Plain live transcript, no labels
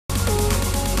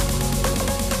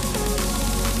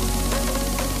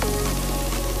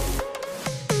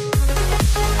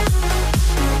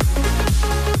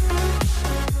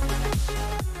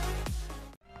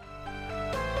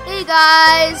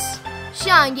guys,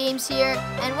 Sean Games here,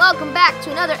 and welcome back to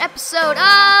another episode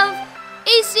of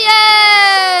ACS!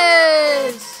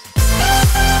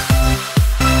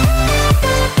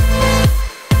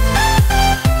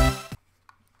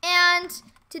 And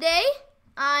today,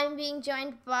 I'm being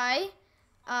joined by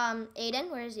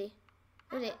Aidan. Where is he?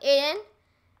 Where is he? Aidan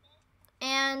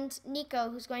and Nico,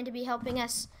 who's going to be helping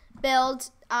us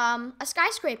build a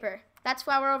skyscraper. That's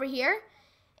why we're over here.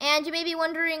 And you may be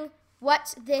wondering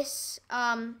what this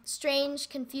strange,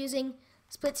 confusing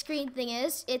split screen thing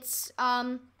is. It's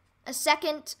a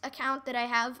second account that I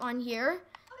have on here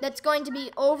that's going to be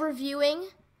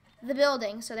overviewing the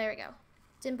building. So there we go.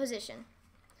 It's in position.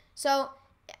 So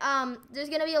there's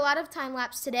going to be a lot of time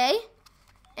lapse today.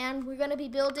 And we're going to be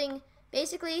building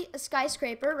basically a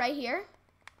skyscraper right here.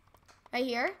 Right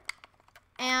here.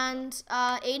 And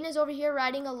Aidan is over here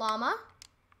riding a llama.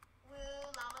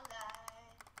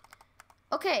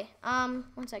 Okay, 1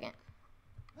 second.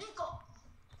 Nico,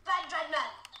 fat man.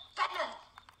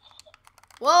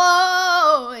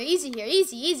 Whoa, easy here,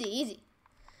 easy.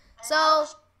 So,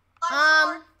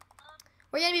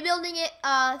 we're gonna be building it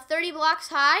 30 blocks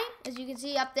high, as you can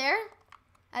see up there,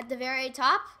 at the very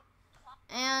top.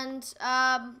 And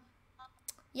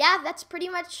yeah, that's pretty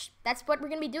much what we're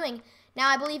gonna be doing. Now,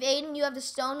 I believe Aidan, you have the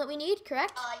stone that we need,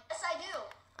 correct? Yes, I do.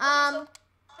 So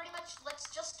pretty much,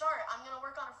 let's just start. I'm gonna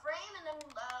work on a frame, and then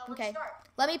let's start.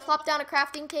 Let me plop down a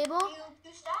crafting table.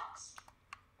 Two stacks?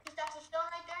 2 stacks of stone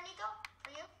right there, Nico.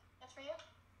 For you. That's for you.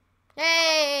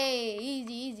 Hey,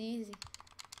 easy.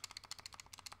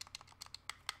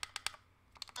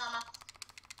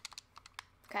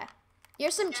 Okay.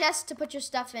 Here's some chests to put your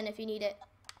stuff in if you need it.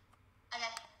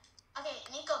 Okay,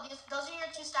 Nico, those are your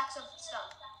 2 stacks of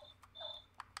stone.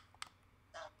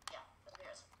 Yeah, those are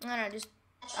yours. No, just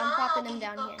I'm popping them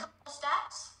down here.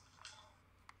 Stacks.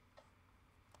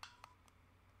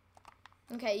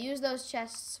 Okay, use those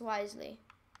chests wisely.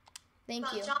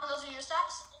 Thank you. John, those are your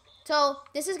stacks? So,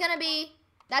 this is gonna be,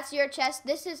 that's your chest.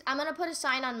 I'm gonna put a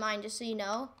sign on mine just so you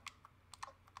know.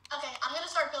 Okay, I'm gonna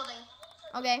start building.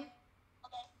 Okay.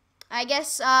 I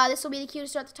guess this will be the cue to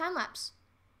start the time lapse.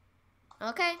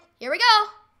 Okay, here we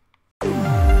go.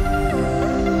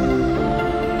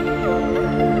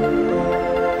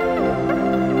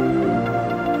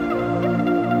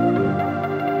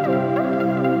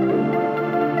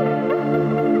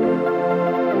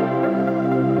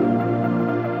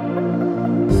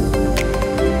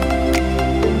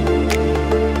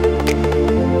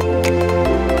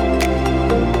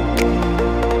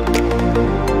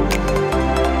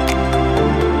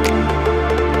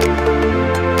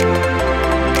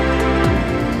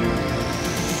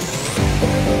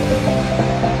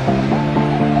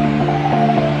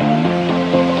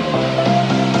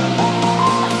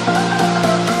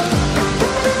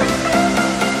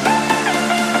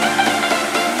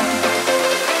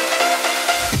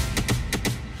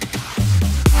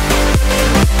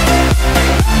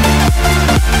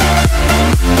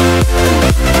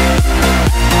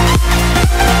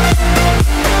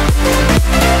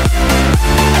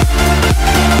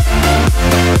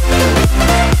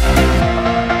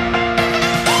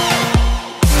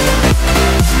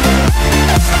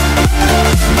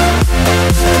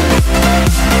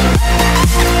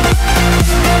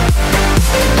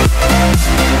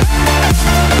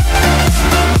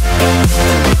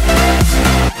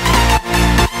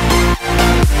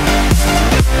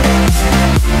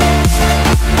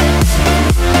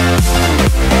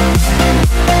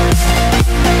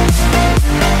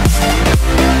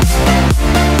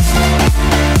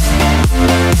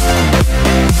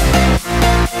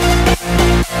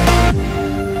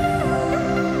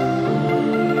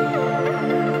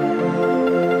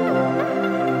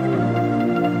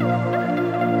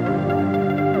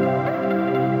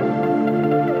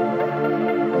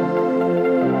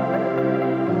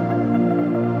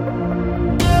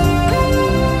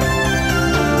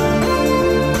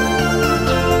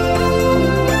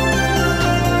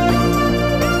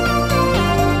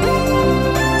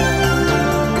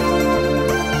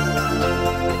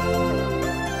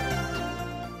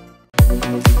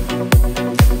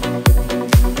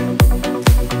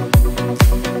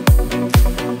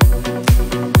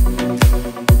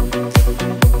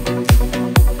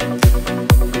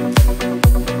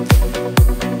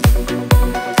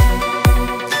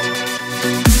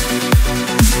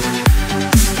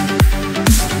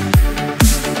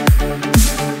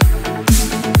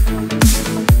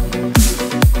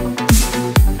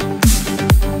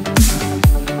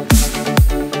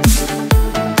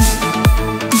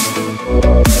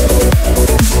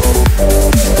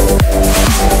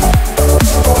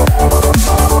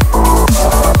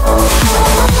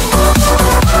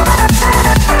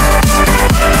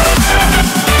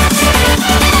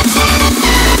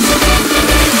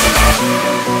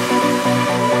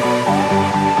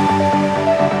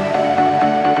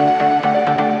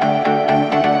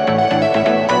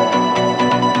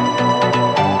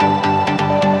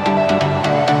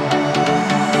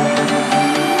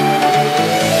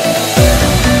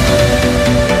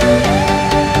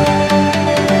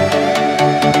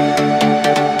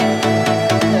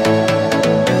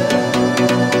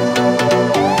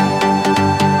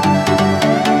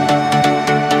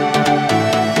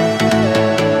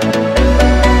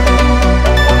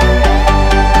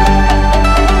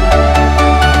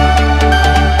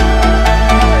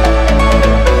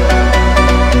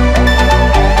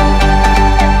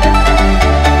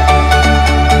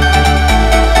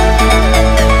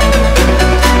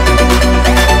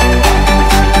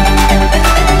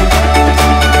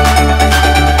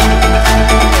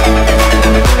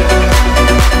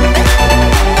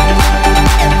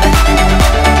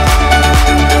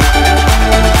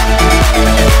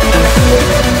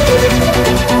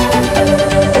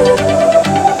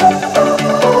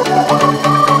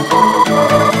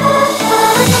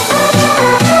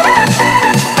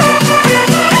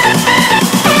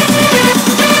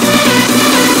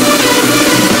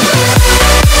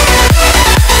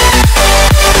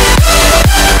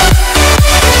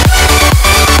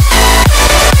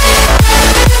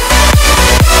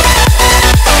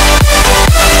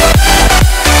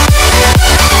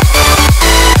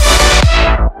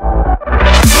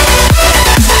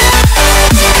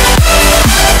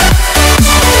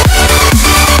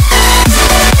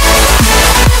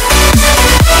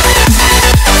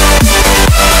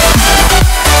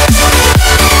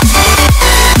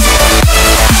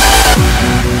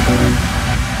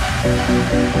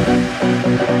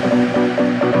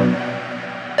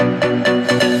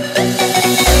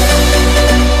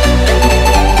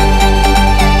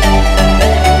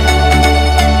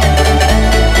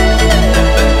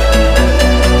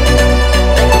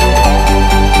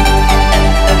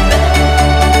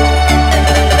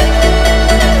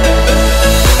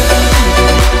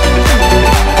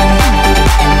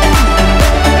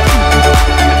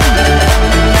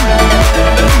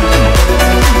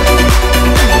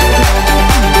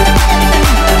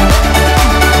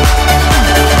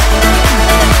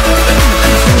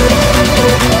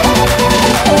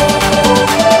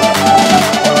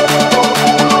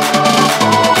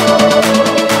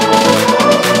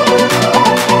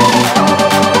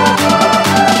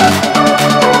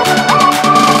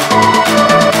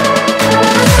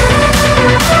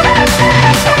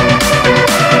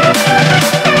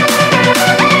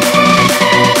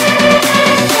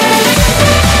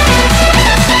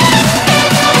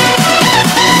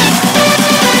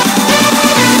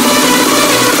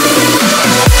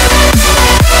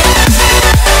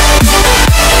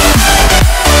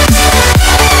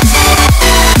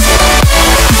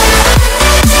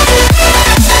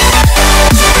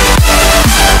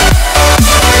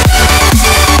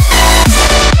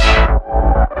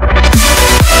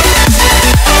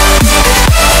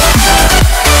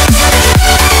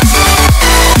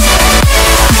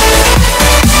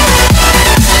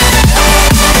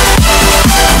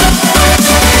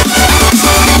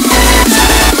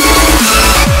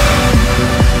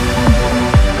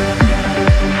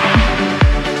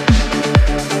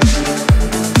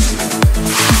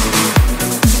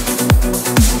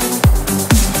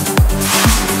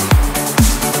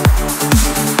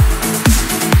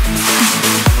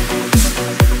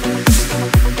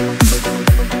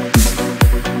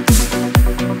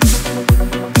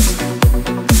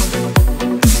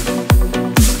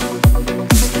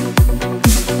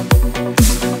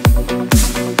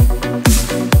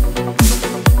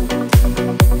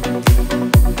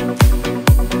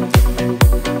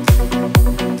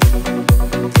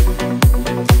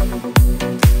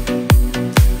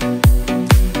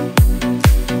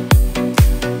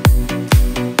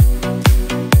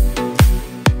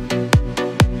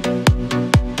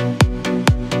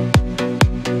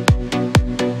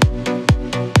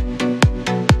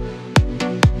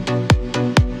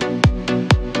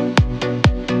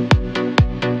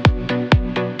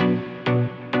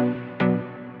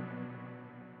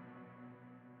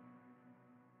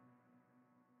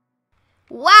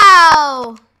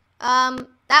 Wow!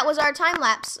 That was our time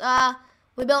lapse.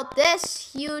 We built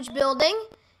this huge building,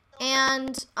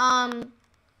 and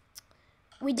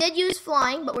we did use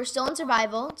flying, but we're still in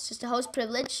survival. It's just a host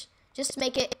privilege, just to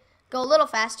make it go a little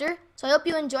faster. So I hope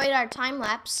you enjoyed our time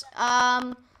lapse.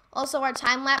 Also, our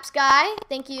time lapse guy.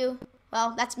 Thank you.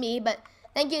 Well, that's me, but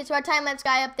thank you to our time lapse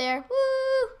guy up there.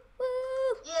 Woo!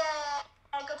 Woo! Yeah,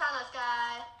 go time lapse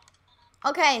guy.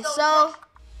 Okay, so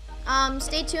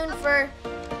stay tuned for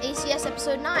ACS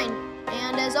episode 9.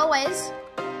 And as always,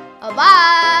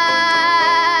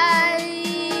 bye-bye!